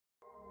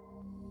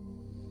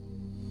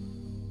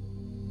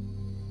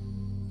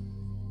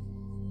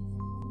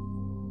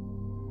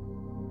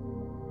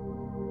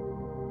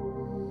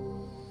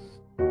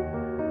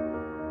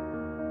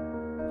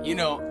You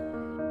know,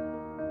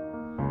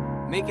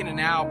 making an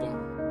album,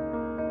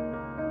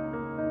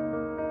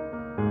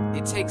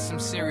 it takes some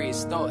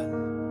serious thought.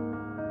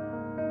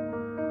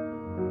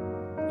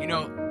 You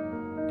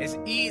know, it's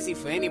easy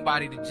for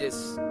anybody to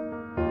just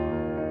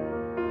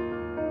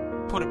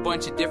put a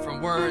bunch of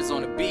different words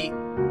on a beat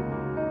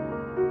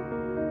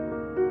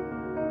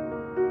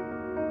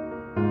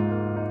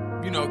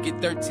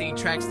get 13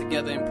 tracks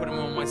together and put them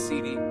on one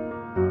CD.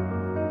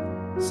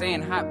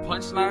 Saying hot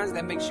punchlines,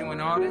 that makes you an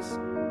artist.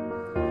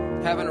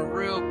 Having a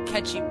real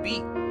catchy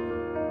beat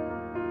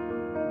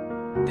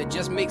that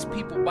just makes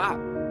people bop,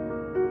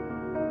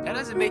 that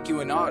doesn't make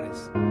you an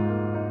artist.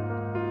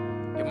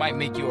 It might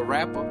make you a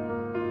rapper,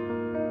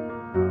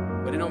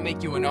 but it don't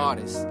make you an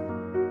artist.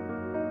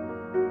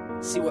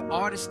 See what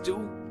artists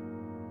do?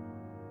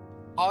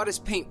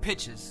 Artists paint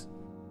pictures.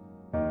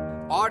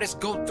 Artists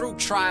go through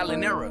trial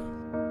and error.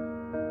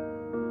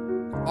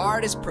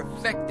 Artists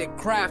perfect their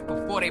craft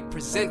before they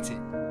present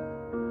it.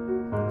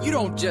 You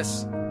don't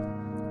just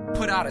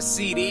put out a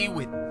CD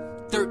with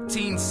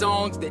 13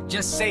 songs that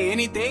just say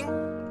anything.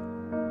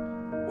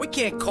 We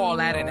can't call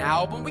that an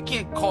album. We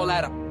can't call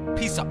that a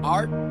piece of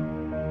art.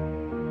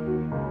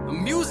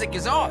 Music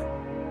is art.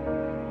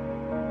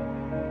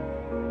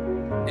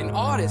 And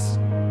artists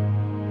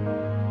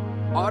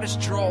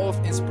draw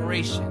off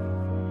inspiration.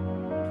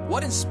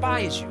 What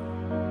inspires you?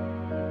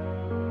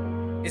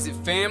 Is it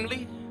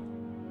family?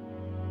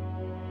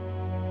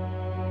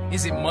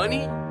 Is it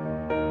money?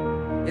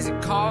 Is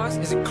it cars?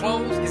 Is it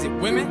clothes? Is it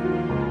women?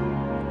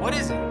 What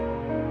is it?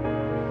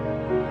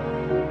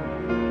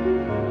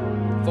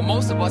 For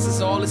most of us,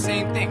 it's all the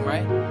same thing,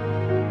 right?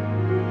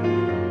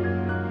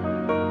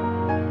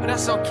 But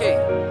that's okay.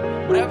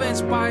 Whatever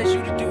inspires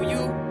you to do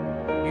you,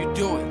 you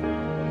do it.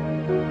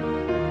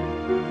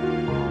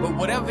 But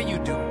whatever you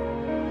do,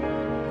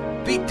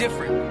 be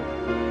different.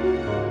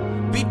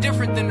 Be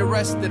different than the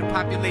rest of the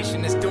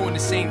population that's doing the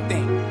same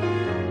thing.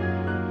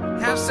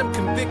 Have some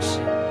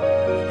conviction.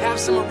 Have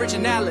some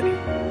originality.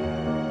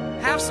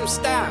 Have some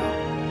style.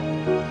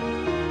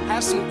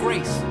 Have some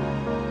grace.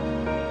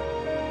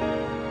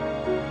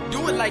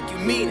 Do it like you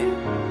mean it.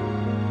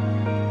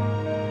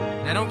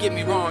 Now don't get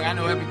me wrong, I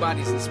know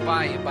everybody's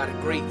inspired by the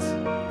greats.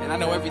 And I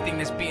know everything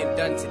that's being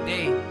done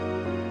today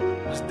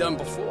was done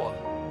before.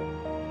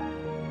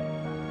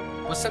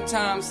 But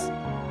sometimes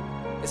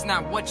it's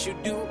not what you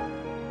do,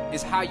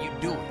 it's how you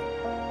do it.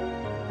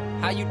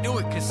 How you do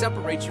it can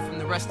separate you from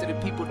the rest of the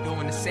people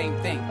doing the same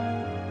thing.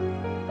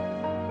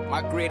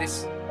 My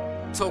greatest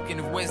token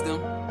of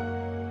wisdom,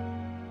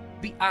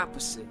 be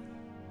opposite.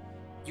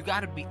 You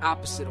gotta be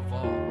opposite of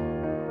all.